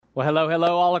Well,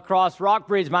 hello, all across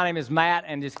Rockbridge. My name is Matt,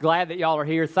 and just glad that y'all are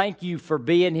here. Thank you for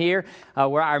being here,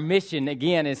 where our mission,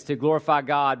 again, is to glorify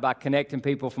God by connecting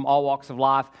people from all walks of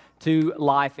life to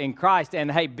life in Christ.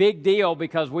 And, hey, big deal,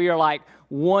 because we are like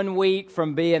 1 week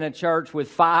from being a church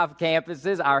with 5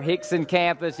 campuses, our Hickson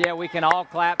campus. Yeah, we can all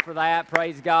clap for that.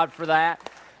 Praise God for that.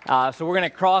 So we're going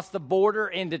to cross the border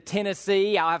into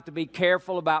Tennessee. I'll have to be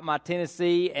careful about my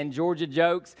Tennessee and Georgia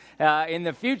jokes in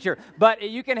the future. But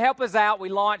you can help us out. We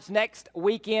launch next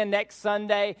weekend, next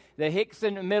Sunday, the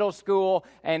Hickson Middle School.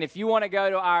 And if you want to go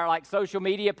to our social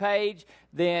media page,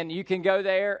 then you can go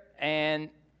there and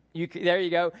there you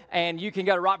go. And you can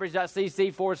go to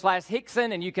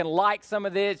rockbridge.cc/Hickson, and you can like some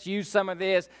of this, use some of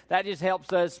this. That just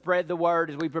helps us spread the word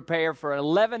as we prepare for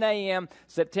 11 a.m.,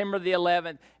 September the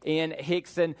 11th, in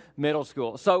Hickson Middle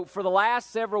School. So for the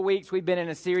last several weeks, we've been in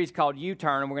a series called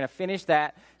U-Turn, and we're going to finish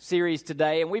that series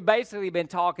today. And we've basically been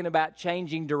talking about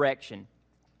changing direction.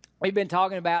 We've been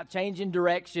talking about changing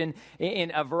direction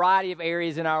in a variety of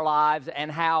areas in our lives,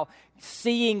 and how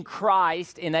seeing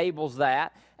Christ enables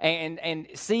that. And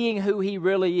seeing who He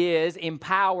really is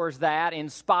empowers that,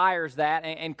 inspires that,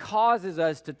 and causes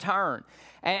us to turn.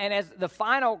 And as the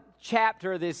final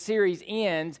chapter of this series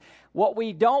ends, what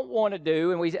we don't want to do,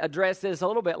 and we addressed this a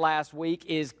little bit last week,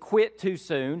 is quit too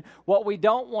soon. What we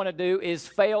don't want to do is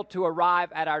fail to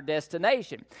arrive at our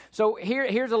destination. So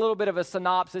here's a little bit of a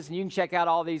synopsis, and you can check out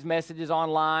all these messages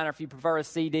online, or if you prefer a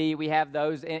CD, we have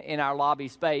those in our lobby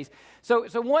space. So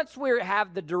once we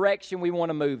have the direction we want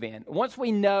to move in, once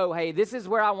we know, hey, this is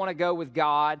where I want to go with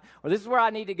God, or this is where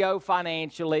I need to go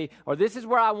financially, or this is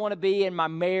where I want to be in my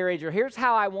marriage, or here's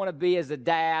how I want to be as a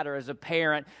dad or as a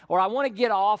parent, or I want to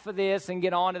get off of this and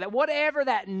get on to that, whatever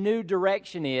that new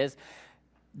direction is,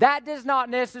 that does not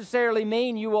necessarily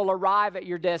mean you will arrive at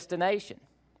your destination.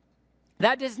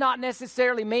 That does not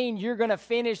necessarily mean you're going to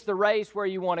finish the race where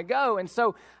you want to go. And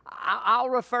so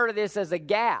I'll refer to this as a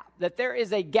gap, that there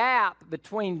is a gap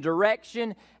between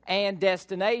direction and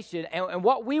destination. And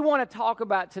what we want to talk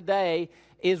about today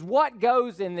is what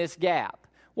goes in this gap.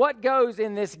 What goes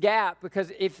in this gap?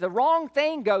 Because if the wrong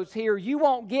thing goes here, you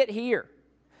won't get here.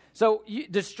 So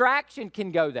distraction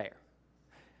can go there.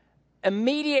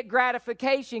 Immediate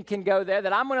gratification can go there,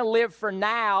 that I'm going to live for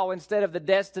now instead of the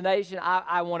destination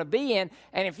I want to be in.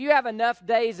 And if you have enough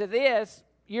days of this,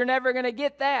 you're never going to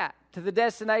get that to the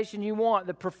destination you want,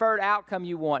 the preferred outcome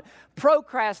you want.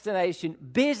 Procrastination,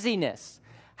 busyness.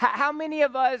 How many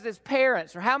of us as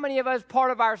parents, or how many of us,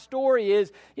 part of our story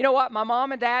is, you know what, my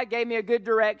mom and dad gave me a good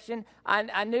direction.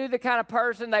 I knew the kind of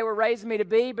person they were raising me to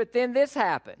be, but then this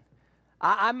happened.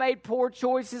 I made poor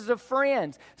choices of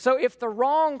friends. So if the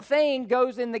wrong thing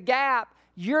goes in the gap,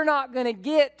 you're not going to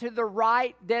get to the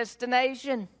right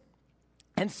destination.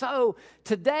 And so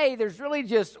today, there's really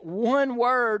just one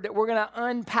word that we're going to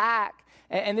unpack.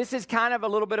 And this is kind of a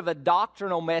little bit of a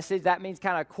doctrinal message. That means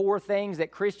kind of core things that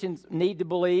Christians need to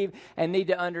believe and need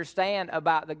to understand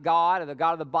about the God of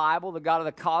the Bible, the God of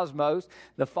the cosmos,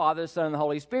 the Father, the Son, and the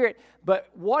Holy Spirit. But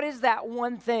what is that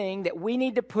one thing that we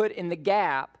need to put in the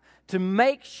gap to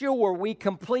make sure we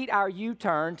complete our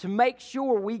U-turn, to make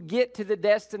sure we get to the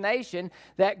destination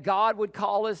that God would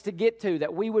call us to get to,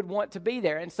 that we would want to be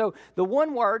there? And so the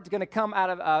one word is going to come out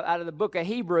of the book of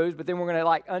Hebrews, but then we're going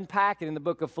to unpack it in the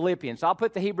book of Philippians. So I'll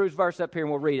put the Hebrews verse up here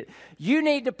and we'll read it. You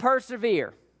need to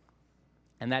persevere,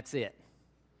 and that's it.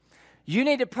 You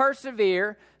need to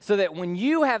persevere so that when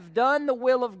you have done the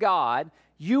will of God,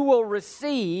 you will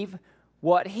receive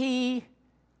what He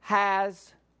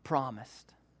has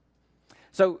promised.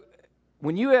 So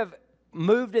when you have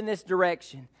moved in this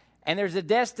direction and there's a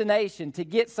destination to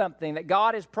get something that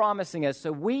God is promising us,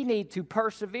 so we need to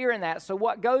persevere in that. So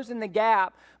what goes in the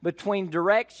gap between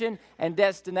direction and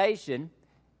destination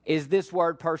is this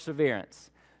word perseverance.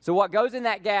 So what goes in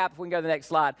that gap, if we can go to the next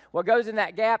slide, what goes in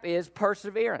that gap is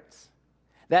perseverance.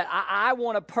 That I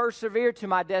want to persevere to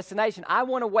my destination. I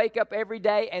want to wake up every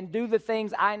day and do the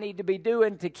things I need to be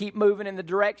doing to keep moving in the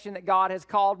direction that God has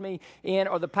called me in,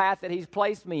 or the path that He's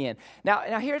placed me in.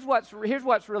 Now here's what's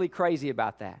really crazy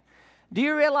about that. Do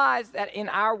you realize that in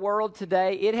our world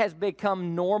today, it has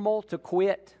become normal to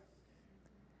quit?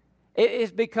 It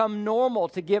has become normal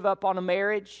to give up on a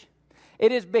marriage.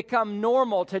 It has become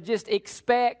normal to just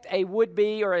expect a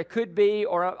would-be or a could-be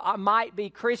or a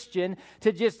might-be Christian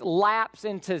to just lapse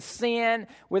into sin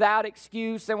without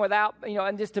excuse and without,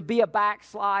 and just to be a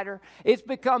backslider. It's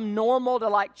become normal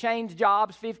to change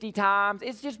jobs 50 times.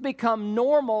 It's just become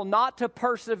normal not to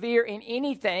persevere in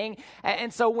anything.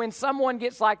 And so when someone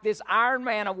gets this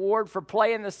Ironman award for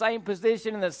playing the same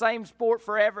position in the same sport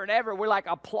forever and ever, we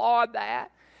applaud that.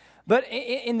 But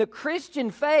in the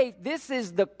Christian faith, this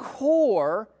is the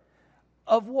core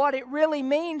of what it really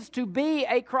means to be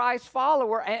a Christ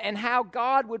follower and how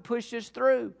God would push us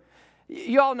through.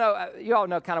 You all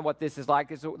know kind of what this is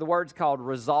like. The word's called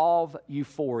resolve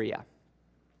euphoria.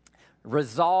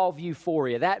 Resolve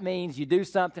euphoria. That means you do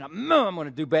something, I'm going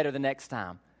to do better the next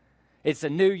time. It's a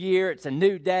new year, it's a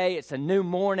new day, it's a new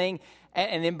morning,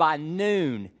 and then by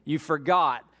noon, you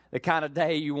forgot the kind of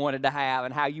day you wanted to have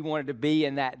and how you wanted to be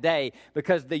in that day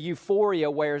because the euphoria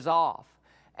wears off.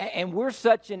 And we're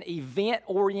such an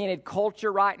event-oriented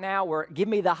culture right now where give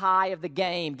me the high of the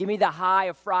game, give me the high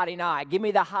of Friday night, give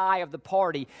me the high of the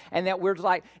party, and that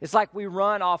it's like we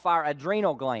run off our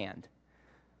adrenal gland.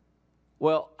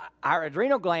 Well, our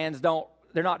adrenal glands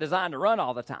they're not designed to run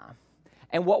all the time.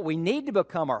 And what we need to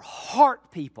become are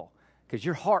heart people, because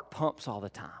your heart pumps all the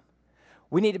time.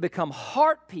 We need to become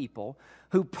heart people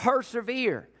who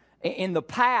persevere in the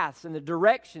paths and the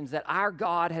directions that our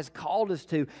God has called us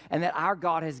to and that our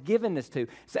God has given to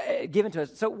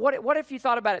us. So what if you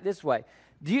thought about it this way?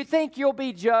 Do you think you'll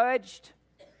be judged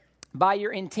by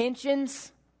your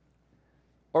intentions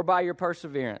or by your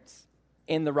perseverance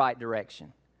in the right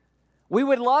direction? We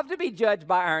would love to be judged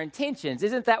by our intentions.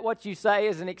 Isn't that what you say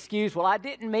as an excuse? Well, I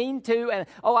didn't mean to, and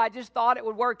I just thought it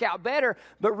would work out better.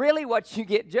 But really what you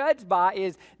get judged by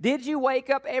is, did you wake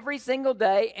up every single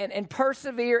day and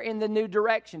persevere in the new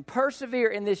direction? Persevere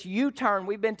in this U-turn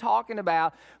we've been talking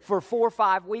about for 4 or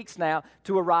 5 weeks now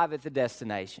to arrive at the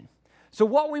destination. So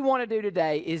what we want to do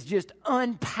today is just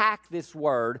unpack this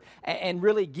word and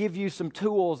really give you some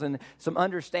tools and some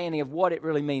understanding of what it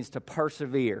really means to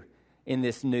persevere in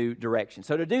this new direction.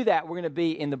 So to do that, we're going to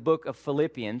be in the book of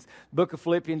Philippians. The book of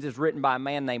Philippians is written by a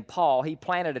man named Paul. He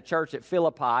planted a church at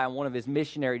Philippi on one of his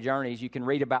missionary journeys. You can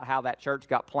read about how that church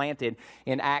got planted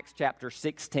in Acts chapter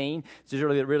 16. It's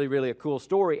really a cool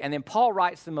story. And then Paul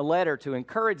writes them a letter to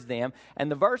encourage them. And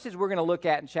the verses we're going to look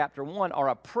at in chapter 1 are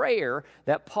a prayer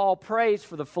that Paul prays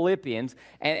for the Philippians.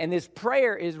 And this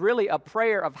prayer is really a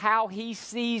prayer of how he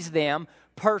sees them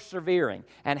persevering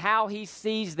and how he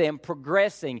sees them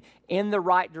progressing in the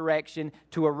right direction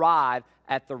to arrive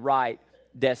at the right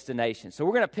destination. So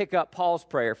we're going to pick up Paul's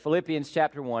prayer, Philippians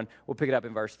chapter 1. We'll pick it up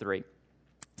in verse 3.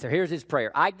 So here's his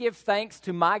prayer. I give thanks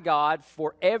to my God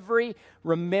for every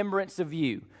remembrance of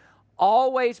you,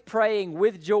 always praying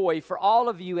with joy for all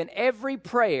of you in every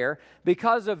prayer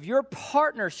because of your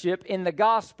partnership in the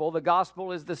gospel. The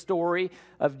gospel is the story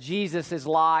of Jesus'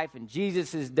 life and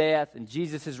Jesus' death and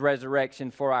Jesus'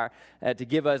 resurrection for to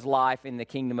give us life in the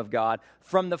kingdom of God.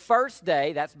 From the first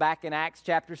day, that's back in Acts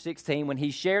chapter 16, when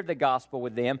he shared the gospel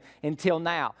with them, until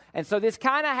now. And so this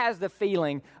kind of has the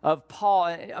feeling of Paul.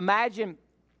 Imagine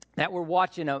that we're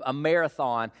watching a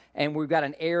marathon and we've got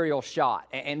an aerial shot.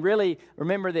 And really,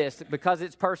 remember this, because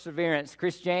it's perseverance,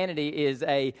 Christianity is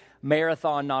a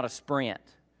marathon, not a sprint.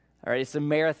 All right, it's a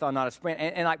marathon, not a sprint.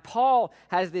 And like Paul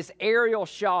has this aerial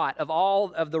shot of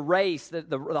all of the race.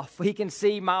 He can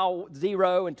see mile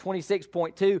 0 and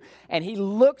 26.2, and he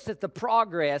looks at the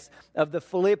progress of the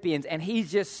Philippians, and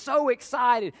he's just so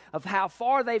excited of how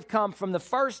far they've come from the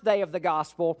first day of the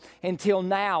gospel until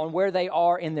now and where they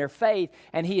are in their faith.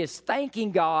 And he is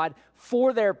thanking God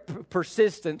for their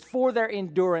persistence, for their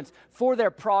endurance, for their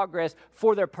progress,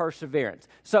 for their perseverance.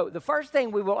 So the first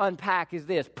thing we will unpack is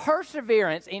this.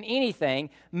 Perseverance in anything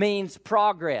means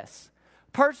progress.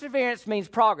 Perseverance means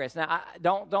progress. Now, I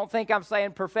don't think I'm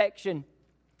saying perfection,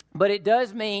 but it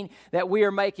does mean that we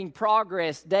are making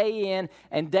progress day in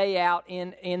and day out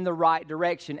in the right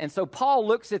direction. And so Paul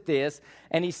looks at this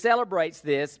and he celebrates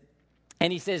this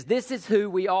and he says, this is who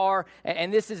we are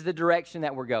and this is the direction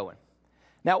that we're going.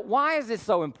 Now, why is this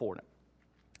so important?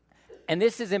 And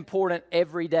this is important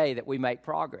every day that we make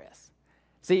progress.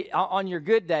 See, on your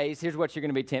good days, here's what you're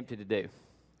going to be tempted to do.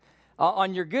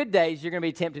 On your good days, you're going to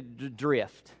be tempted to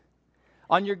drift.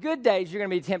 On your good days, you're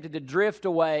going to be tempted to drift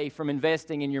away from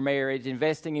investing in your marriage,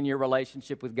 investing in your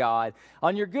relationship with God.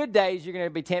 On your good days, you're going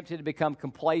to be tempted to become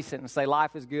complacent and say,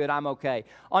 life is good, I'm okay.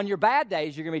 On your bad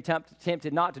days, you're going to be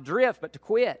tempted not to drift, but to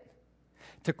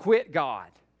quit God.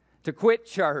 To quit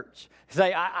church,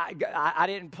 say, I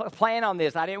didn't plan on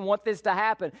this. I didn't want this to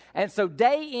happen. And so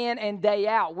day in and day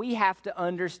out, we have to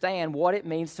understand what it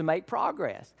means to make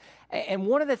progress. And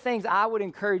one of the things I would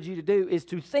encourage you to do is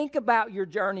to think about your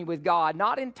journey with God,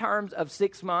 not in terms of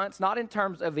 6 months, not in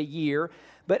terms of a year,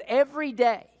 but every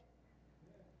day.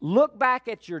 Look back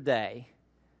at your day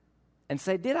and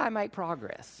say, did I make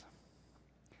progress?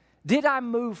 Did I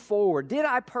move forward? Did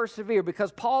I persevere?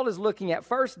 Because Paul is looking at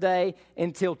first day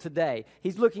until today.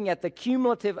 He's looking at the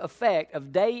cumulative effect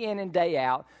of day in and day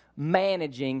out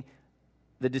managing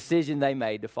the decision they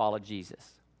made to follow Jesus.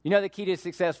 You know the key to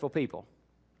successful people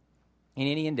in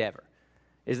any endeavor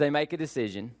is they make a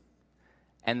decision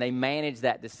and they manage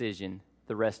that decision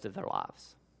the rest of their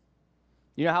lives.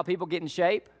 You know how people get in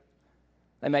shape?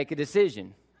 They make a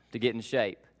decision to get in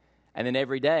shape. And then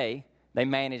every day, they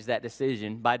manage that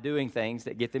decision by doing things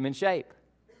that get them in shape.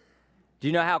 Do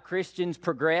you know how Christians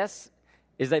progress?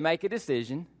 Is they make a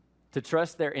decision to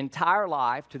trust their entire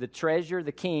life to the treasure,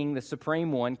 the King, the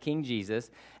Supreme One, King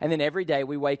Jesus. And then every day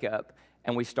we wake up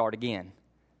and we start again,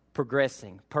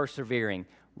 progressing, persevering,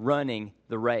 running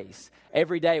the race.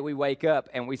 Every day we wake up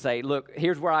and we say, look,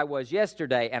 here's where I was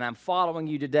yesterday, and I'm following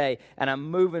you today, and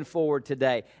I'm moving forward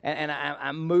today, and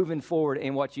I'm moving forward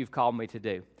in what you've called me to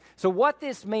do. So what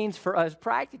this means for us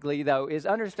practically, though, is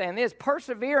understand this.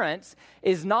 Perseverance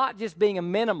is not just being a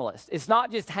minimalist. It's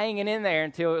not just hanging in there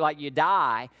until like you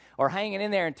die or hanging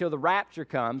in there until the rapture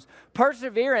comes.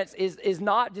 Perseverance is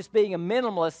not just being a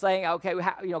minimalist saying, okay,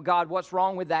 God, what's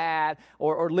wrong with that?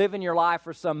 Or living your life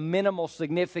for some minimal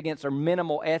significance or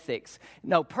minimal ethics.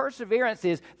 No, perseverance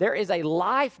is there is a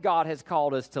life God has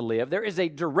called us to live. There is a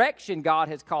direction God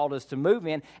has called us to move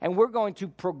in, and we're going to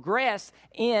progress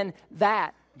in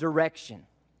that direction.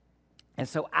 And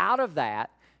so out of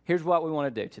that, here's what we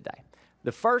want to do today.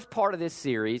 The first part of this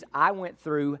series, I went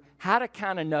through how to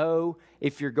kind of know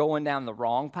if you're going down the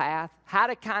wrong path, how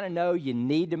to kind of know you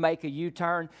need to make a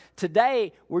U-turn.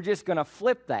 Today, we're just going to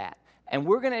flip that, and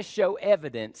we're going to show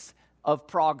evidence of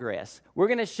progress. We're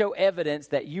going to show evidence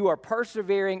that you are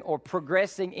persevering or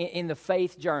progressing in the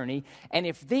faith journey. And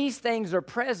if these things are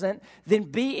present, then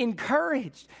be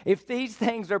encouraged. If these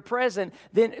things are present,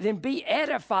 then be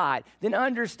edified. Then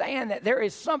understand that there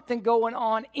is something going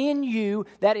on in you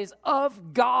that is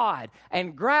of God.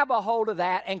 And grab a hold of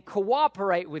that and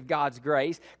cooperate with God's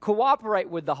grace, cooperate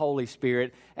with the Holy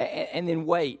Spirit, and then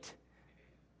wait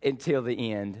until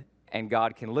the end. And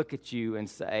God can look at you and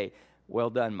say, well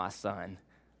done, my son.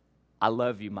 I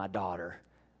love you, my daughter.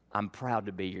 I'm proud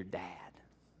to be your dad.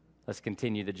 Let's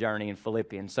continue the journey in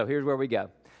Philippians. So here's where we go.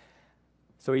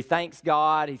 So he thanks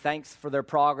God. He thanks for their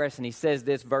progress. And he says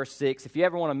this, verse 6. If you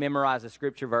ever want to memorize a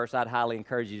scripture verse, I'd highly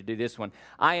encourage you to do this one.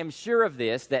 I am sure of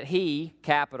this, that he,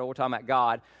 capital, we're talking about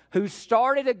God, who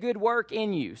started a good work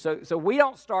in you. So we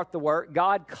don't start the work.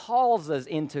 God calls us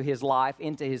into his life,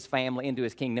 into his family, into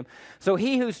his kingdom. So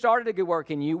he who started a good work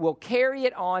in you will carry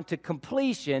it on to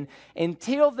completion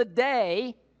until the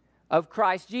day of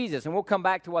Christ Jesus. And we'll come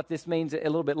back to what this means a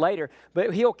little bit later.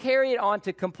 But he'll carry it on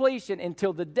to completion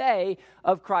until the day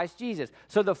of Christ Jesus.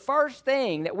 So the first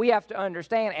thing that we have to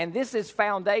understand, and this is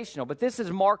foundational, but this is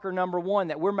marker number one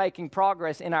that we're making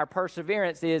progress in our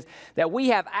perseverance, is that we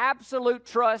have absolute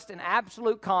trust and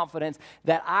absolute confidence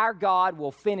that our God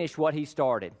will finish what he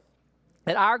started.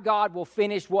 That our God will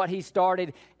finish what he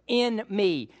started in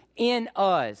me, in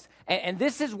us. And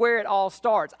this is where it all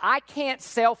starts. I can't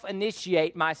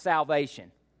self-initiate my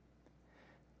salvation.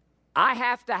 I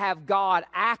have to have God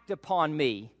act upon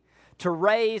me to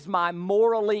raise my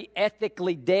morally,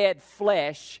 ethically dead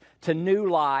flesh to new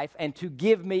life and to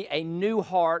give me a new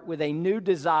heart with a new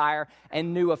desire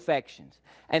and new affections.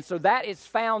 And so that is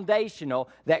foundational,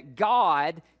 that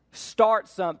God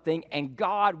starts something and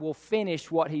God will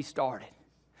finish what he started.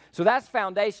 So that's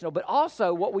foundational. But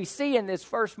also what we see in this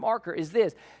first marker is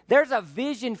this. There's a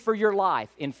vision for your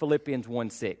life in Philippians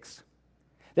 1:6.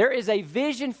 There is a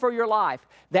vision for your life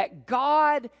that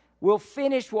God will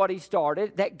finish what he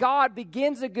started, that God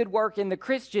begins a good work in the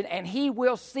Christian, and he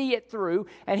will see it through,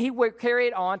 and he will carry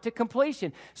it on to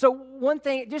completion. So one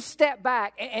thing, just step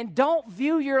back and don't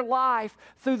view your life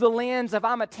through the lens of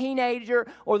I'm a teenager,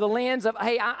 or the lens of,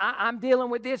 hey, I'm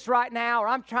dealing with this right now, or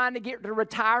I'm trying to get to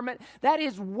retirement. That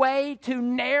is way too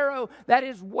narrow. That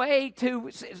is way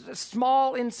too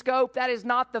small in scope. That is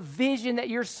not the vision that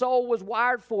your soul was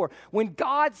wired for. When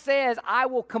God says, I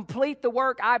will complete the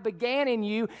work I began in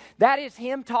you, that is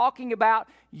him talking about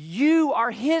you are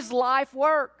his life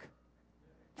work.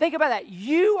 Think about that.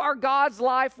 You are God's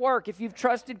life work if you've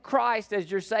trusted Christ as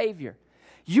your Savior.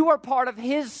 You are part of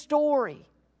his story.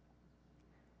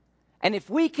 And if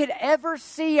we could ever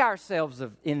see ourselves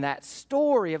in that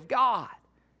story of God,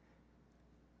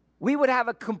 we would have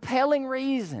a compelling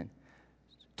reason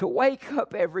to wake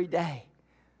up every day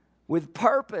with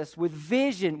purpose, with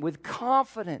vision, with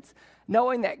confidence,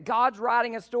 knowing that God's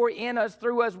writing a story in us,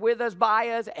 through us, with us, by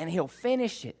us, and he'll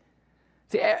finish it.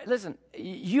 See, listen,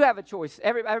 you have a choice.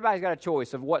 Everybody's got a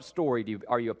choice of what story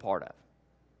are you a part of.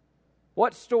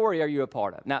 What story are you a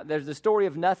part of? Now, there's the story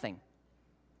of nothing.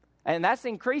 And that's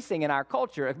increasing in our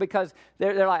culture because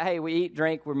they're like, hey, we eat,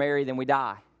 drink, we're married, then we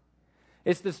die.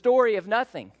 It's the story of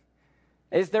nothing.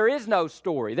 There is no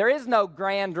story. There is no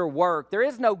grander work. There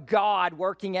is no God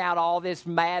working out all this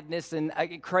madness and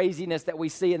craziness that we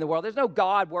see in the world. There's no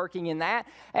God working in that.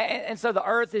 And so the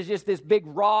earth is just this big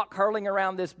rock hurling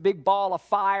around this big ball of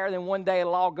fire. Then one day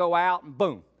it'll all go out and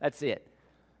boom, that's it.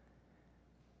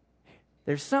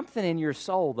 There's something in your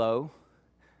soul, though,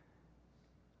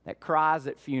 that cries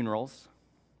at funerals,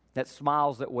 that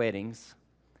smiles at weddings,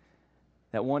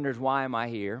 that wonders, why am I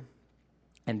here,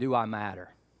 and do I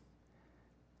matter?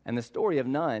 And the story of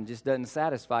none just doesn't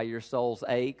satisfy your soul's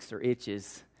aches or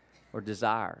itches or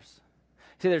desires.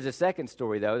 See, there's a second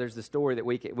story, though. There's the story that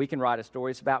we can write a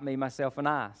story. It's about me, myself, and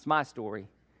I. It's my story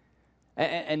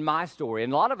and my story.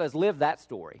 And a lot of us live that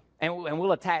story. And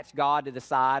we'll attach God to the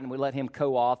side, and we let him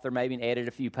co-author, maybe and edit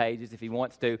a few pages if he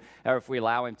wants to, or if we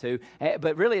allow him to.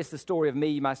 But really, it's the story of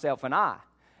me, myself, and I.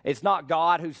 It's not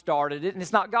God who started it, and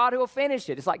it's not God who will finish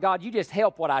it. It's like, God, you just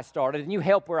help what I started, and you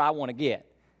help where I want to get.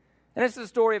 And it's the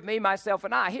story of me, myself,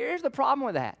 and I. Here's the problem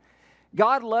with that.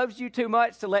 God loves you too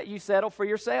much to let you settle for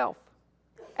yourself.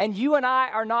 And you and I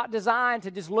are not designed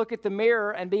to just look at the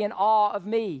mirror and be in awe of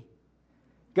me.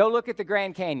 Go look at the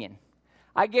Grand Canyon.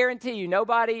 I guarantee you,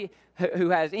 nobody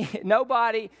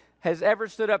has ever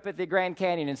stood up at the Grand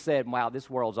Canyon and said, wow, this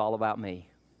world's all about me.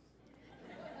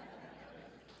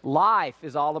 Life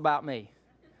is all about me.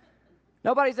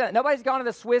 Nobody's done it. Nobody's gone to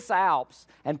the Swiss Alps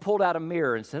and pulled out a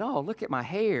mirror and said, oh, look at my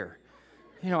hair.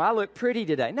 I look pretty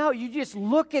today. No, you just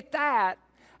look at that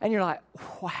and you're like,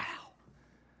 wow,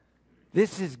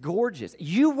 this is gorgeous.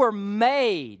 You were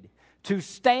made to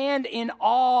stand in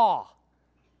awe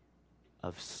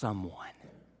of someone.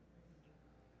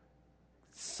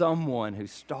 Someone who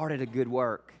started a good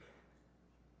work.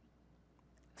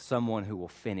 Someone who will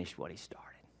finish what he started.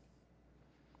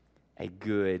 A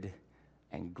good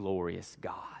and glorious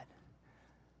God.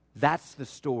 That's the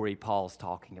story Paul's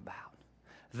talking about.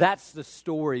 That's the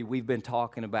story we've been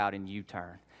talking about in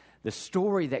U-Turn. The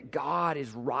story that God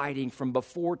is writing from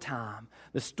before time.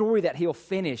 The story that he'll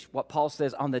finish, what Paul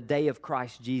says, on the day of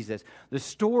Christ Jesus. The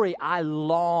story I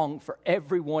long for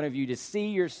every one of you to see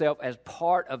yourself as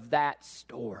part of that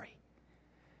story.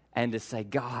 And to say,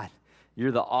 God,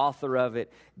 you're the author of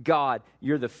it. God,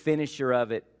 you're the finisher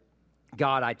of it.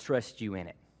 God, I trust you in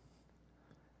it.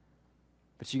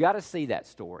 But you got to see that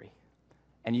story.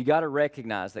 And you got to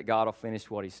recognize that God will finish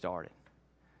what he started.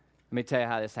 Let me tell you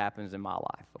how this happens in my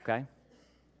life, okay?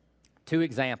 2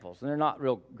 examples. And they're not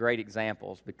real great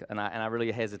examples, and I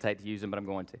really hesitate to use them, but I'm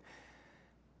going to.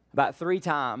 About 3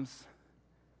 times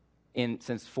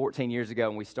since 14 years ago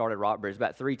when we started Rockbridge,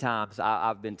 about 3 times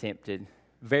I've been tempted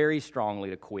very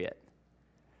strongly to quit.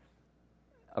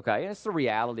 Okay, and it's the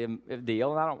reality of the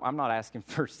deal, and I'm not asking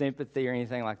for sympathy or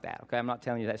anything like that, okay? I'm not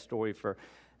telling you that story for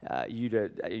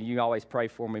you always pray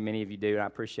for me, many of you do, and I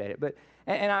appreciate it. But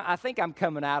I think I'm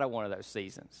coming out of one of those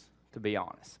seasons, to be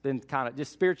honest. Been kind of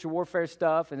just spiritual warfare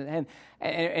stuff, and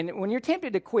when you're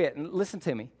tempted to quit, and listen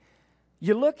to me,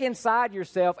 you look inside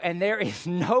yourself, and there is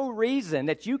no reason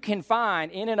that you can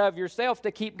find in and of yourself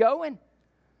to keep going.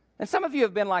 And some of you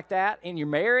have been like that in your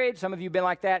marriage. Some of you have been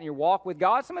like that in your walk with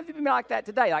God. Some of you have been like that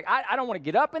today. Like, I don't want to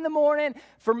get up in the morning.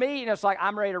 For me, it's like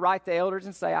I'm ready to write the elders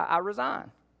and say, I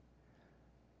resign.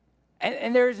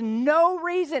 And there's no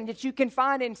reason that you can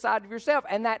find inside of yourself.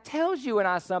 And that tells you and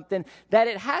I something, that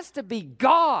it has to be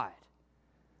God.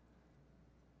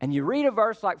 And you read a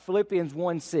verse like Philippians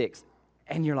 1:6,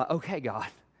 and you're like, okay, God,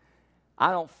 I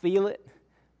don't feel it,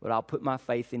 but I'll put my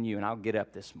faith in you, and I'll get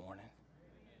up this morning.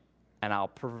 And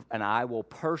I will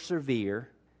persevere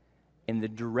in the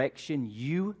direction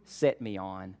you set me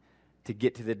on to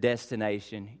get to the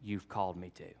destination you've called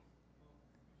me to.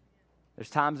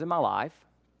 There's times in my life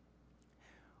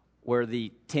where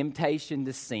the temptation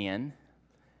to sin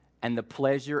and the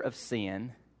pleasure of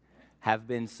sin have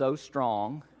been so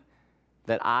strong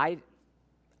that I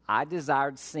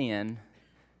desired sin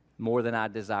more than I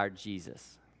desired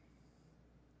Jesus.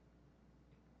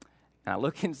 And I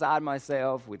look inside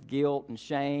myself with guilt and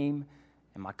shame,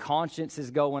 and my conscience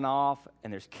is going off,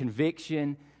 and there's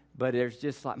conviction, but there's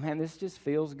just like, man, this just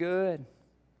feels good.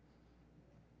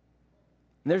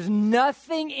 And there's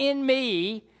nothing in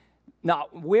me,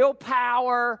 not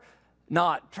willpower,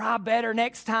 not try better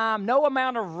next time, no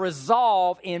amount of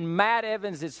resolve in Matt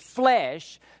Evans'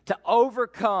 flesh to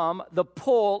overcome the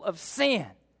pull of sin.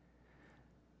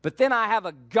 But then I have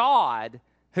a God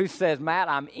who says, Matt,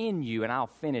 I'm in you, and I'll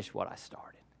finish what I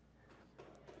started.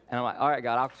 And I'm like, all right,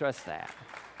 God, I'll trust that.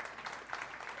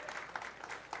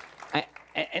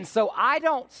 And so I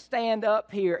don't stand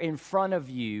up here in front of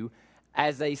you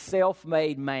as a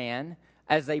self-made man,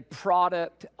 as a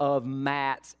product of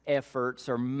Matt's efforts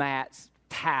or Matt's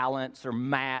talents or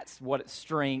Matt's, what its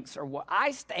strengths, or what.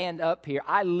 I stand up here.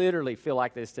 I literally feel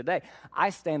like this today. I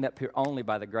stand up here only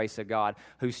by the grace of God,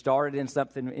 who started in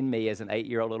something in me as an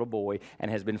 8-year-old little boy and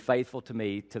has been faithful to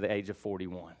me to the age of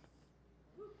 41.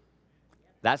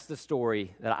 That's the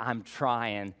story that I'm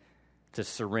trying to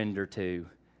surrender to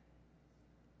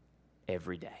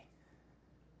every day.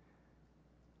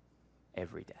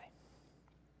 Every day.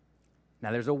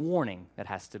 Now, there's a warning that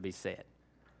has to be said,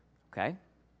 okay?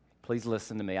 Please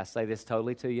listen to me. I say this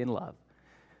totally to you in love.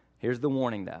 Here's the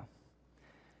warning, though.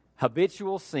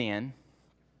 Habitual sin,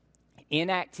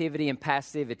 inactivity, and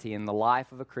passivity in the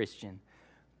life of a Christian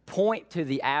point to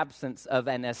the absence of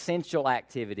an essential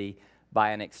activity by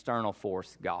an external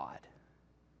force, God.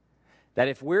 That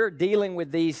if we're dealing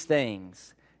with these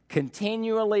things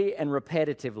continually and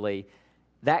repetitively,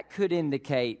 that could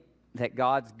indicate that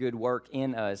God's good work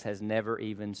in us has never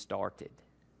even started.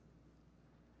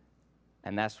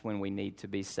 And that's when we need to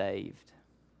be saved.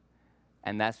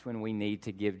 And that's when we need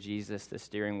to give Jesus the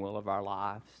steering wheel of our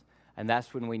lives. And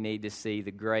that's when we need to see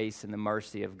the grace and the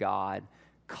mercy of God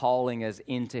calling us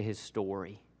into His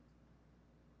story.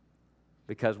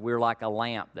 Because we're like a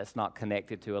lamp that's not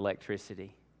connected to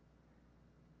electricity.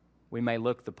 We may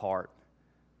look the part,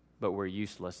 but we're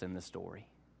useless in the story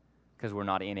because we're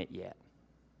not in it yet.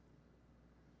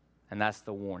 And that's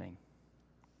the warning.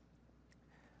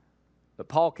 But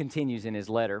Paul continues in his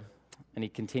letter, and he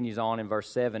continues on in verse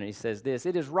 7, and he says this: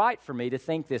 "It is right for me to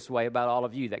think this way about all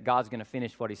of you, that God's going to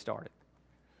finish what He started.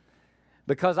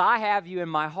 Because I have you in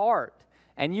my heart,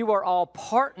 and you are all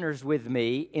partners with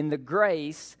me in the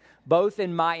grace, both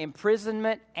in my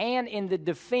imprisonment and in the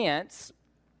defense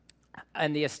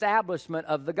and the establishment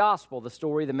of the gospel," the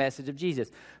story, the message of Jesus.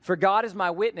 "For God is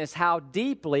my witness how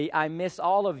deeply I miss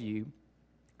all of you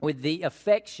with the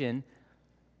affection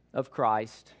of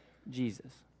Christ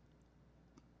Jesus."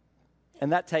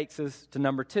 And that takes us to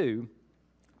number 2.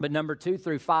 But number 2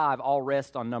 through 5 all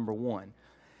rest on number 1.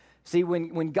 See,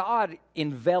 when God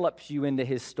envelops you into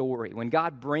His story, when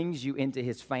God brings you into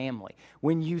His family,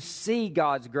 when you see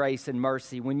God's grace and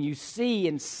mercy, when you see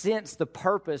and sense the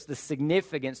purpose, the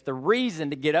significance, the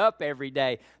reason to get up every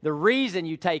day, the reason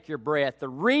you take your breath, the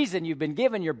reason you've been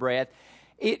given your breath,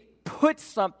 it puts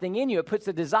something in you. It puts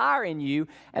a desire in you,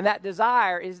 and that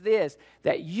desire is this: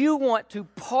 that you want to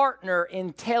partner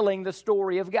in telling the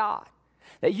story of God.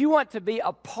 That you want to be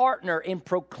a partner in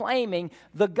proclaiming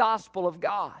the gospel of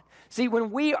God. See,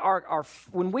 when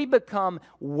we become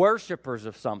worshipers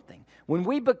of something, when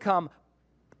we become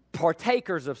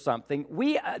partakers of something,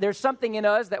 there's something in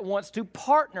us that wants to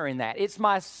partner in that. It's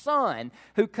my son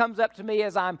who comes up to me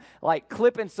as I'm like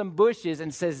clipping some bushes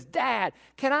and says, "Dad,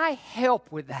 can I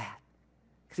help with that?"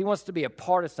 Because he wants to be a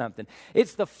part of something.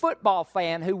 It's the football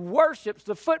fan who worships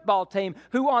the football team,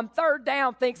 who on third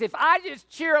down thinks, if I just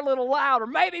cheer a little louder,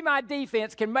 maybe my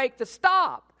defense can make the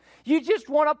stop. You just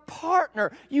want to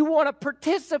partner. You want to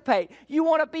participate. You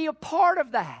want to be a part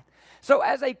of that. So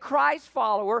as a Christ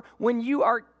follower, when you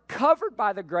are covered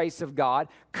by the grace of God,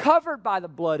 covered by the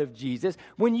blood of Jesus,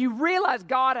 when you realize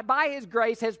God, by His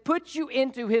grace, has put you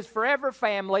into His forever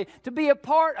family to be a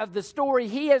part of the story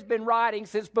He has been writing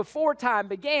since before time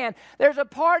began, there's a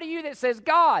part of you that says,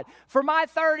 "God, for my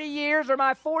 30 years or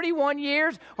my 41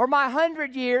 years or my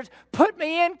 100 years, put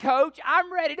me in, Coach.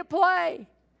 I'm ready to play."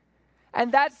 And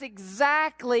that's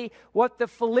exactly what the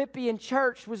Philippian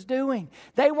church was doing.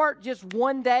 They weren't just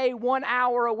 1 day, 1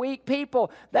 hour a week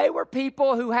people. They were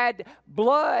people who had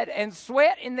blood and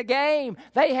sweat in the game.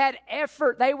 They had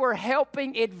effort. They were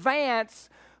helping advance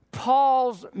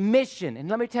Paul's mission. And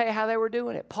let me tell you how they were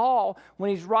doing it. Paul,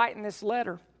 when he's writing this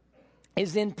letter,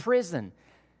 is in prison.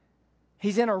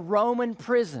 He's in a Roman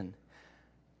prison.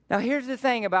 Now, here's the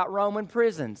thing about Roman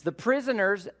prisons. The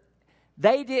prisoners,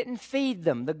 they didn't feed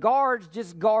them. The guards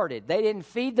just guarded. They didn't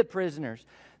feed the prisoners.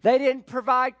 They didn't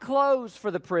provide clothes for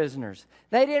the prisoners.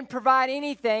 They didn't provide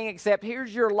anything except,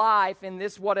 here's your life in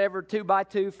this whatever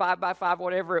 2x2, 5x5,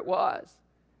 whatever it was.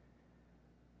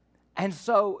 And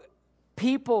so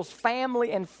people's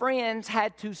family and friends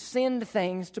had to send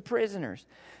things to prisoners.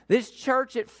 This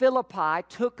church at Philippi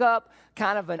took up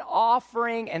kind of an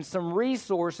offering and some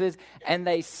resources, and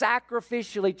they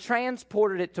sacrificially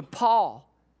transported it to Paul.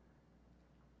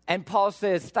 And Paul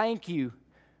says, "Thank you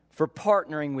for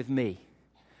partnering with me."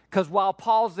 Because while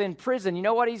Paul's in prison, you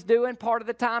know what he's doing part of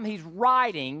the time? He's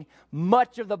writing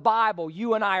much of the Bible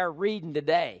you and I are reading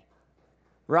today.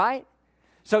 Right?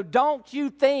 So don't you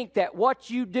think that what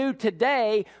you do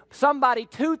today, somebody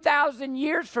 2,000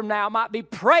 years from now might be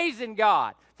praising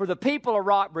God for the people of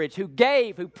Rockbridge who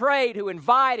gave, who prayed, who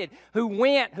invited, who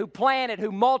went, who planted,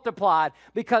 who multiplied,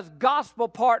 because gospel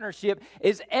partnership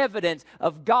is evidence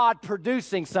of God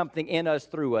producing something in us,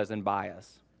 through us, and by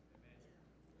us.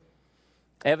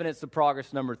 Evidence of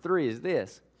progress number 3 is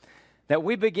this, that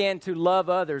we begin to love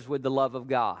others with the love of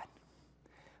God.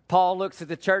 Paul looks at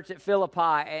the church at Philippi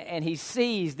and he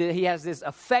sees that he has this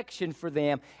affection for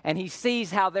them, and he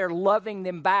sees how they're loving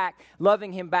him back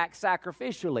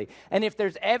sacrificially. And if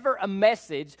there's ever a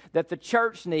message that the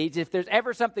church needs, if there's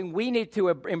ever something we need to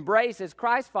embrace as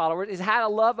Christ followers, is how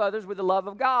to love others with the love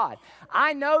of God.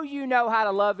 I know you know how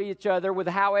to love each other with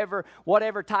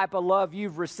whatever type of love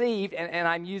you've received, and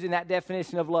I'm using that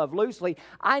definition of love loosely.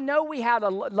 I know we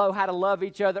know how to love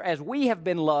each other as we have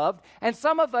been loved, and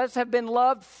some of us have been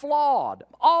loved flawed.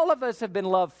 All of us have been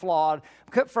loved flawed,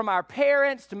 from our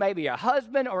parents to maybe a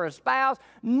husband or a spouse.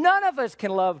 None of us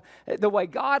can love the way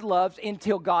God loves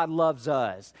until God loves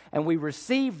us, and we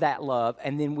receive that love,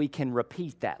 and then we can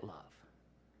repeat that love.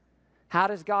 How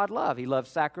does God love? He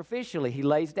loves sacrificially. He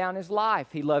lays down his life.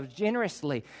 He loves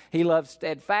generously. He loves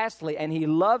steadfastly. And he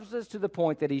loves us to the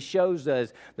point that he shows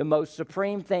us the most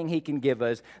supreme thing he can give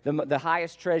us, the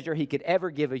highest treasure he could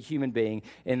ever give a human being,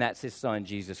 and that's his son,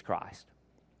 Jesus Christ.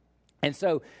 And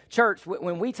so, church,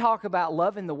 when we talk about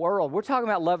loving the world, we're talking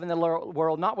about loving the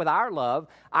world not with our love.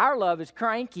 Our love is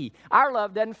cranky. Our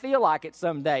love doesn't feel like it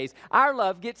some days. Our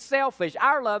love gets selfish.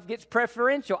 Our love gets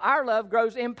preferential. Our love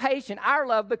grows impatient. Our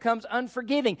love becomes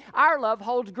unforgiving. Our love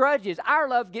holds grudges. Our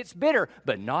love gets bitter,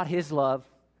 but not his love.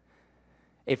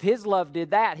 If his love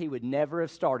did that, he would never have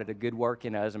started a good work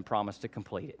in us and promised to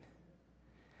complete it.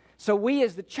 So we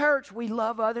as the church, we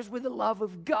love others with the love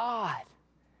of God.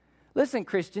 Listen,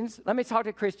 Christians, let me talk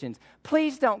to Christians.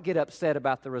 Please don't get upset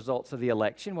about the results of the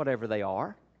election, whatever they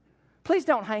are. Please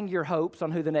don't hang your hopes on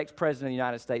who the next president of the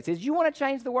United States is. You want to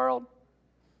change the world?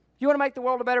 You want to make the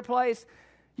world a better place?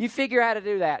 You figure out how to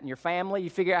do that in your family. You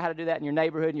figure out how to do that in your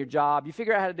neighborhood and your job. You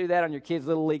figure out how to do that on your kids'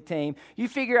 little league team. You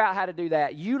figure out how to do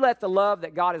that. You let the love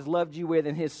that God has loved you with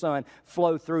in his son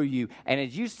flow through you. And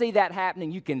as you see that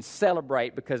happening, you can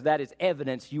celebrate, because that is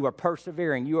evidence you are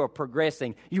persevering, you are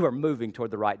progressing, you are moving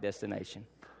toward the right destination.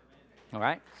 All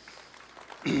right?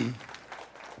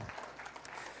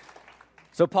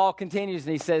 So Paul continues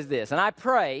and he says this, and I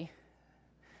pray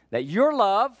that your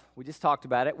love, we just talked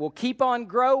about it, will keep on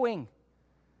growing.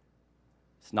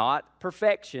 It's not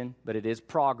perfection, but it is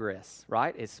progress,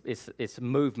 right? It's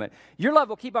movement. Your love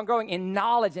will keep on growing in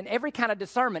knowledge and every kind of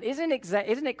discernment. Isn't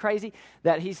it crazy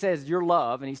that he says your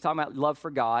love, and he's talking about love for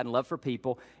God and love for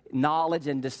people, knowledge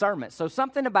and discernment. So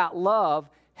something about love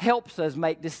helps us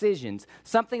make decisions.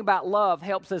 Something about love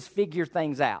helps us figure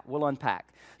things out. We'll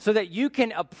unpack. So that you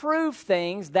can approve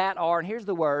things that are, and here's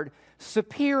the word,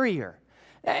 superior.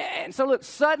 And so look,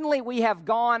 suddenly we have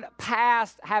gone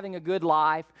past having a good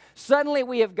life. Suddenly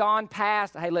we have gone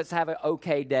past, hey, let's have an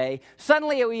okay day.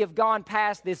 Suddenly we have gone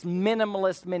past this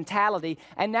minimalist mentality.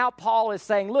 And now Paul is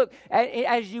saying, look,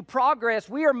 as you progress,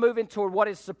 we are moving toward what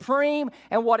is supreme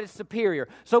and what is superior.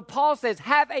 So Paul says,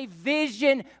 have a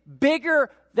vision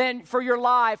bigger than for your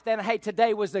life than, hey,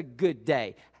 today was a good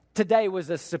day. Today was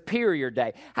a superior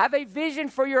day. Have a vision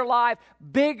for your life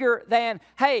bigger than,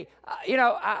 hey,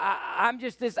 I'm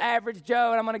just this average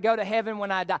Joe and I'm going to go to heaven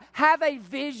when I die. Have a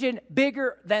vision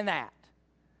bigger than that.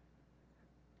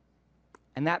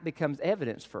 And that becomes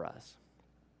evidence for us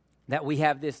that we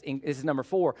have this is number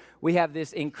 4, we have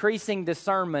this increasing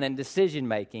discernment and decision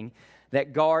making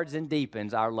that guards and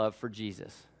deepens our love for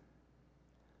Jesus.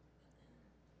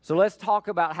 So let's talk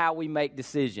about how we make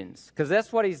decisions, because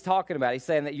that's what he's talking about. He's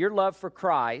saying that your love for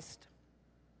Christ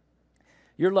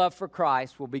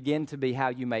will begin to be how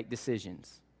you make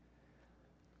decisions.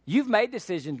 You've made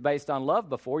decisions based on love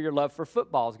before. Your love for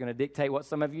football is going to dictate what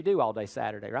some of you do all day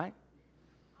Saturday, right?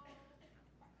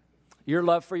 Your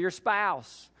love for your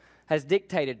spouse has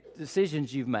dictated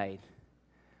decisions you've made.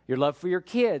 Your love for your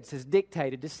kids has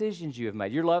dictated decisions you have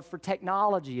made. Your love for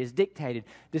technology has dictated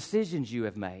decisions you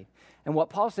have made. And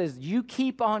what Paul says, you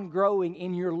keep on growing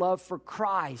in your love for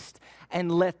Christ,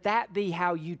 and let that be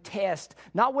how you test,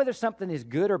 not whether something is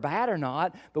good or bad or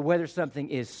not, but whether something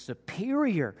is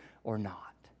superior or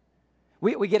not.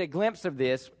 We get a glimpse of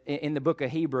this in the book of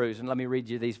Hebrews, and let me read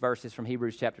you these verses from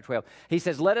Hebrews chapter 12. He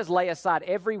says, let us lay aside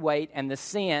every weight and the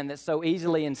sin that so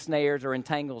easily ensnares or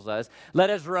entangles us. Let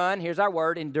us run, here's our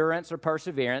word, endurance or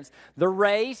perseverance. The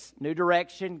race, new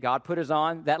direction, God put us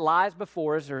on, that lies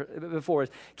before us,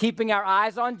 keeping our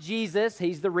eyes on Jesus,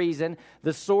 he's the reason,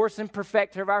 the source and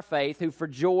perfecter of our faith, who for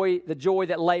the joy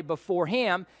that lay before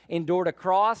him, endured a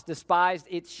cross, despised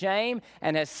its shame,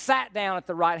 and has sat down at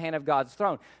the right hand of God's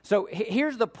throne. So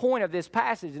here's the point of this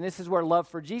passage, and this is where love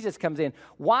for Jesus comes in.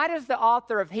 Why does the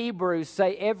author of Hebrews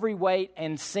say every weight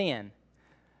and sin?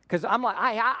 Because I'm like,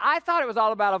 I thought it was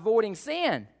all about avoiding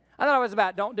sin. I thought it was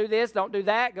about don't do this, don't do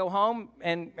that, go home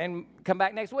and come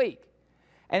back next week.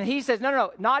 And he says,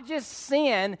 no, not just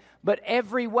sin, but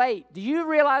every weight. Do you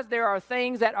realize there are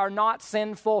things that are not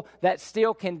sinful that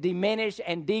still can diminish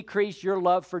and decrease your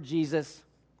love for Jesus?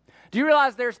 Do you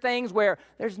realize there's things where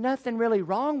there's nothing really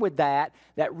wrong with that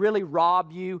really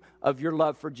rob you of your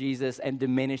love for Jesus and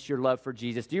diminish your love for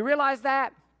Jesus? Do you realize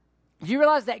that? Do you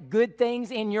realize that good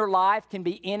things in your life can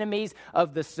be enemies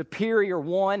of the superior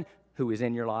one who is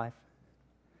in your life?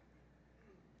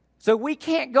 So we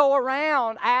can't go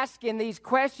around asking these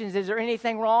questions. Is there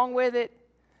anything wrong with it?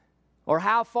 Or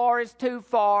how far is too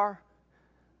far?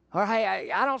 Or,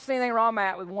 hey, I don't see anything wrong,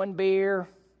 Matt, with one beer.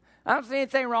 I don't see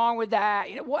anything wrong with that.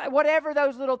 You know, whatever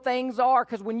those little things are,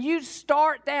 because when you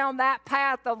start down that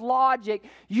path of logic,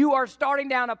 you are starting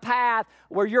down a path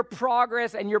where your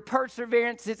progress and your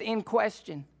perseverance is in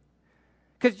question.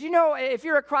 Because, you know, if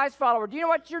you're a Christ follower, do you know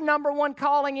what your number one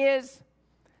calling is?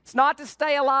 It's not to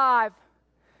stay alive.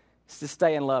 It's to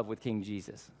stay in love with King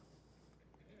Jesus.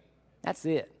 That's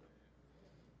it.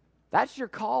 That's your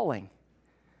calling.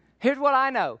 Here's what I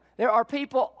know. There are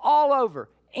people all over,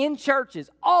 in churches,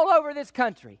 all over this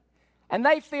country, and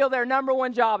they feel their number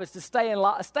one job is to stay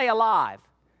alive,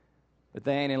 but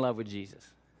they ain't in love with Jesus.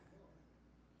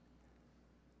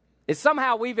 It's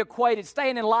somehow we've equated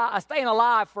staying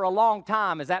alive for a long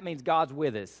time as that means God's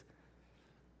with us.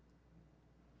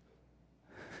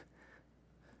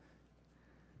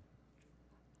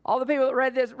 All the people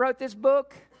that wrote this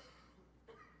book,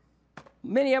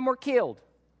 many of them were killed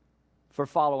for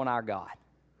following our God.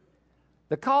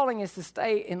 The calling is to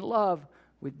stay in love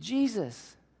with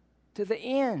Jesus to the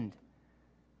end.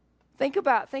 Think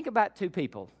about two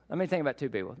people. Let me think about two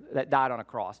people that died on a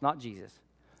cross, not Jesus.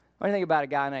 Let me think about a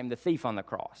guy named the thief on the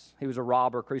cross. He was a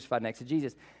robber crucified next to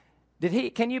Jesus.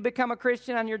 Can you become a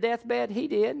Christian on your deathbed? He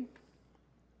did.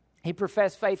 He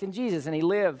professed faith in Jesus and he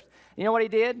lived. You know what he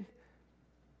did?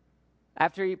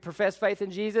 After he professed faith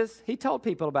in Jesus, he told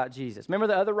people about Jesus. Remember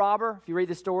the other robber, if you read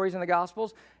the stories in the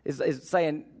Gospels, is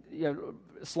saying,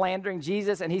 slandering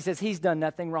Jesus, and he says he's done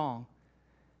nothing wrong.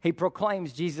 He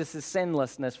proclaims Jesus'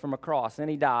 sinlessness from a cross, and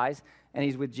he dies, and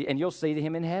he's with and you'll see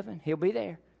him in heaven. He'll be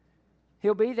there.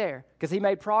 He'll be there because he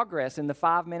made progress in the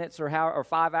 5 minutes or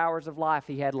 5 hours of life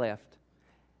he had left,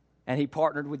 and he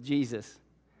partnered with Jesus.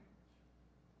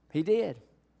 He did.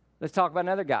 Let's talk about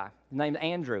another guy named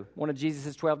Andrew, one of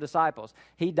Jesus' 12 disciples.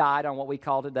 He died on what we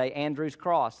call today Andrew's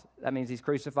cross. That means he's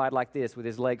crucified like this with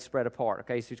his legs spread apart.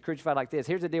 Okay, so he's crucified like this.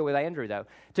 Here's the deal with Andrew, though.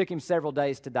 It took him several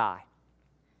days to die.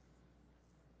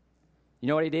 You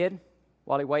know what he did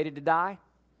while he waited to die?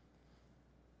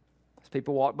 As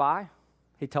people walked by,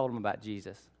 he told them about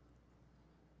Jesus.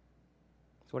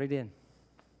 That's what he did.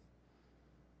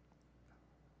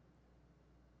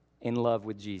 In love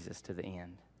with Jesus to the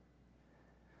end.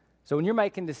 So when you're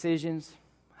making decisions,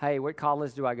 hey, what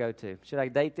college do I go to? Should I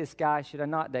date this guy? Should I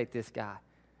not date this guy?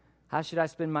 How should I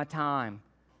spend my time?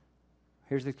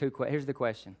 Here's the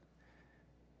question.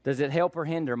 Does it help or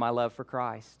hinder my love for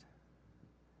Christ?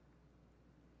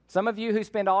 Some of you who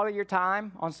spend all of your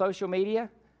time on social media,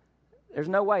 there's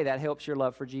no way that helps your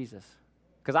love for Jesus.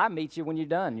 Because I meet you when you're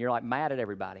done. You're like mad at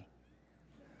everybody.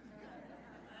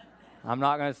 I'm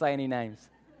not going to say any names.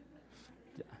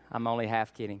 I'm only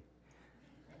half kidding.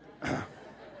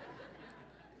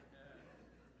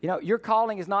 Your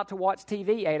calling is not to watch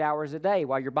TV 8 hours a day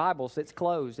while your Bible sits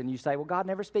closed and you say, well, God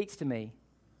never speaks to me.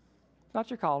 It's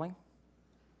not your calling.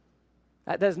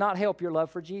 That does not help your love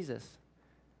for Jesus.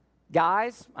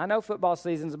 Guys, I know football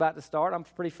season's about to start. I'm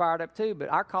pretty fired up too, but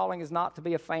our calling is not to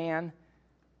be a fan.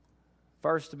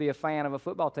 First, to be a fan of a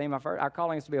football team. Our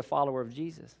calling is to be a follower of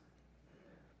Jesus.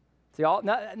 See,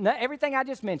 everything I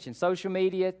just mentioned, social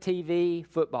media, TV,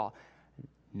 football,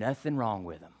 nothing wrong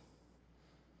with them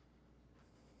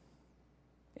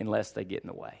unless they get in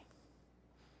the way.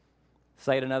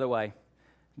 Say it another way.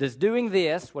 Does doing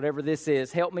this, whatever this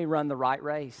is, help me run the right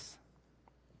race?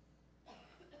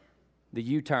 The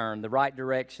U-turn, the right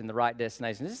direction, the right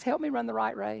destination. Does this help me run the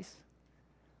right race?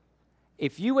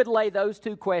 if you would lay those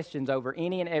two questions over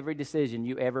any and every decision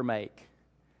you ever make,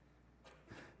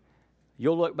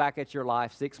 you'll look back at your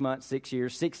life 6 months, 6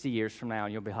 years, 60 years from now,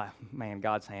 and you'll be like, man,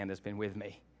 God's hand has been with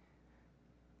me.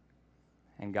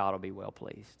 And God will be well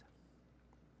pleased.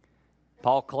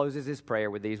 Paul closes his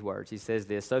prayer with these words. He says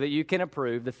this, so that you can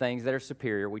approve the things that are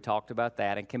superior. We talked about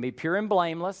that. And can be pure and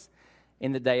blameless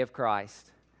in the day of Christ.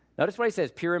 Notice what he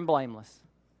says, pure and blameless.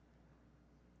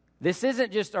 This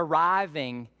isn't just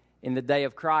arriving in the day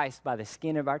of Christ by the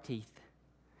skin of our teeth.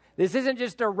 This isn't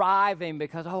just arriving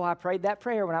because, I prayed that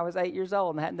prayer when I was 8 years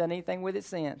old and hadn't done anything with it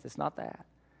since. It's not that.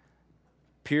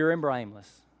 Pure and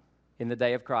blameless in the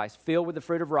day of Christ, filled with the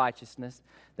fruit of righteousness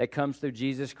that comes through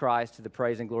Jesus Christ to the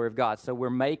praise and glory of God. So we're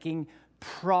making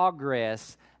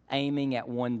progress aiming at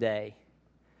one day.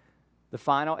 The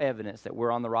final evidence that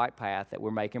we're on the right path, that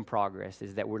we're making progress,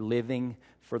 is that we're living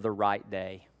for the right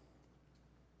day.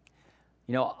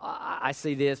 You know, I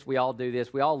see this, we all do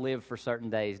this, we all live for certain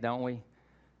days, don't we?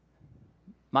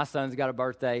 My son's got a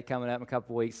birthday coming up in a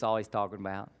couple of weeks, that's all he's talking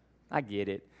about. I get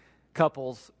it.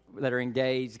 Couples that are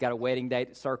engaged got a wedding date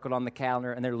that's circled on the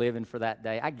calendar, and they're living for that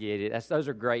day. I get it. Those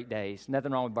are great days.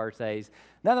 Nothing wrong with birthdays.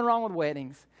 Nothing wrong with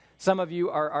weddings. Some of you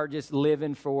are just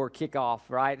living for kickoff,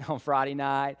 right, on Friday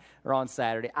night or on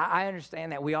Saturday. I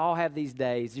understand that. We all have these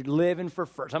days. You're living for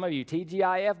some of you,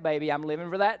 TGIF, baby, I'm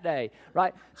living for that day,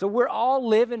 right? So we're all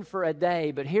living for a day,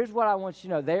 but here's what I want you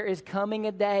to know. There is coming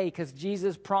a day because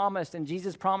Jesus promised, and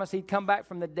Jesus promised he'd come back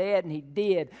from the dead, and he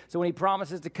did. So when he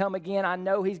promises to come again, I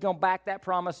know he's going to back that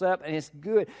promise up, and it's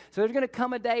good. So there's going to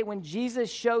come a day when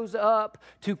Jesus shows up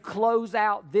to close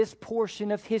out this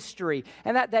portion of history,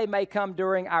 and that day may come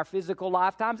during our physical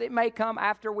lifetimes. It may come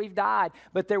after we've died,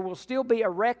 but there will still be a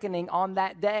reckoning on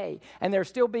that day, and there'll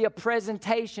still be a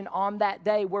presentation on that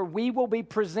day where we will be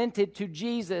presented to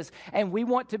Jesus, and we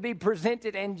want to be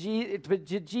presented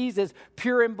to Jesus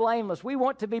pure and blameless. We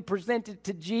want to be presented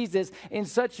to Jesus in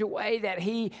such a way that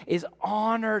he is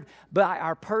honored by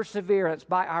our perseverance,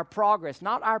 by our progress,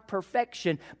 not our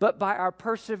perfection, but by our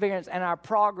perseverance and our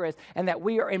progress, and that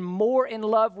we are more in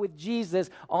love with Jesus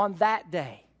on that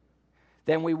day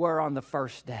than we were on the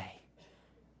first day.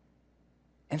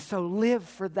 And so live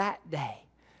for that day.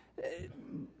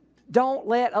 Don't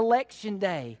let election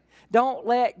day, don't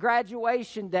let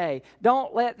graduation day,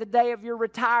 don't let the day of your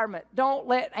retirement, don't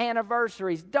let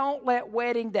anniversaries, don't let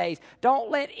wedding days, don't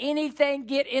let anything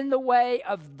get in the way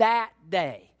of that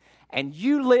day. And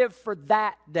you live for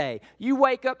that day. You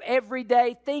wake up every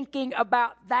day thinking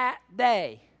about that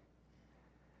day.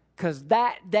 Because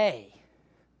that day,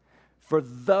 for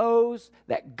those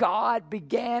that God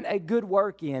began a good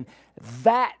work in,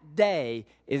 that day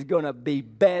is going to be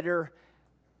better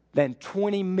than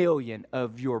 20 million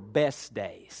of your best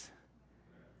days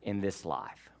in this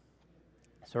life.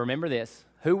 So remember this,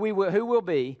 who we will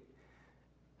be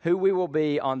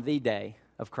on the day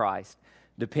of Christ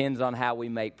depends on how we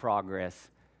make progress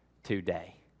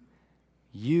today.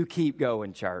 You keep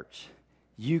going, church.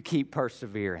 You keep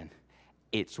persevering.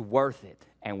 It's worth it.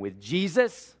 And with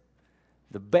Jesus,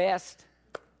 the best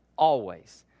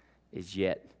always is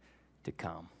yet to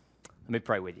come. Let me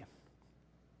pray with you.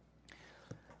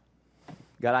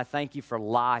 God, I thank you for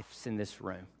lives in this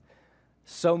room.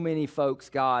 So many folks,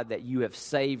 God, that you have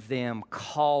saved them,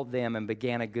 called them, and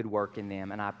began a good work in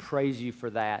them. And I praise you for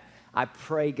that. I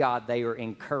pray, God, they are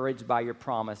encouraged by your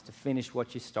promise to finish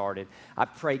what you started. I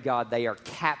pray, God, they are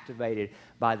captivated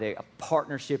by the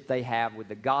partnership they have with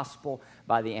the gospel,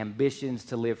 by the ambitions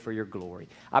to live for your glory.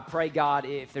 I pray, God,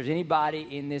 if there's anybody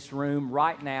in this room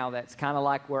right now that's kind of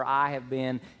like where I have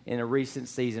been in a recent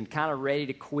season, kind of ready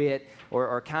to quit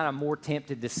or kind of more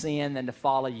tempted to sin than to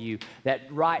follow you, that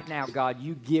right now, God,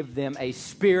 you give them a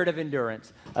spirit of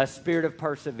endurance, a spirit of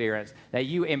perseverance, that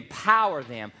you empower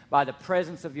them by the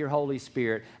presence of your Holy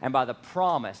Spirit and by the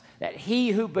promise that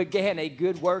he who began a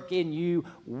good work in you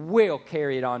will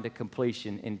carry it on to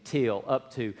completion until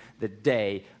up to the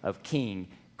day of King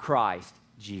Christ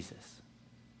Jesus.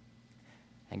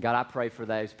 And God, I pray for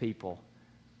those people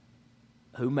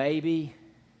who maybe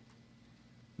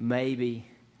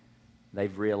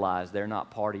they've realized they're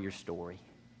not part of your story,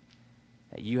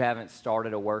 that you haven't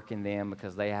started a work in them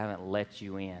because they haven't let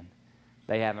you in.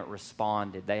 They haven't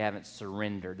responded. They haven't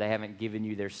surrendered. They haven't given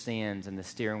you their sins and the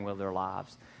steering wheel of their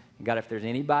lives. And God, if there's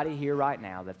anybody here right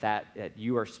now that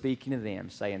you are speaking to them,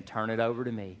 saying, turn it over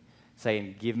to me,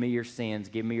 saying, give me your sins,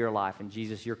 give me your life. And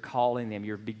Jesus, you're calling them,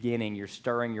 you're beginning, you're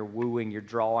stirring, you're wooing, you're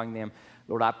drawing them.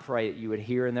 Lord, I pray that you would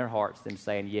hear in their hearts them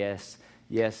saying, yes,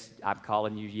 yes, I'm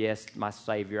calling you, yes, my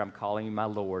Savior, I'm calling you my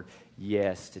Lord,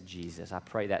 yes to Jesus. I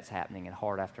pray that's happening in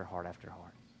heart after heart after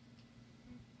heart.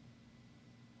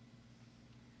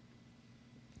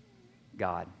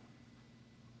 God,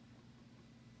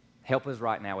 help us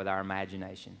right now with our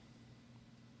imagination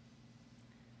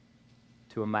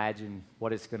to imagine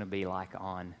what it's going to be like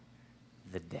on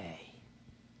the day.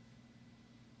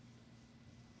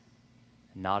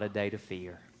 Not a day to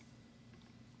fear,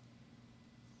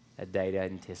 a day to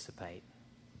anticipate,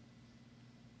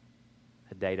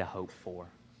 a day to hope for,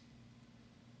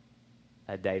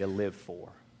 a day to live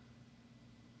for,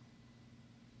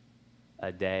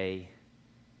 a day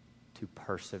to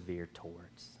persevere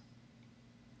towards.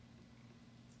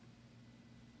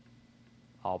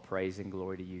 All praise and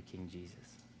glory to you, King Jesus.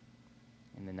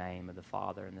 In the name of the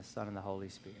Father, and the Son, and the Holy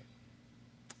Spirit.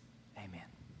 Amen.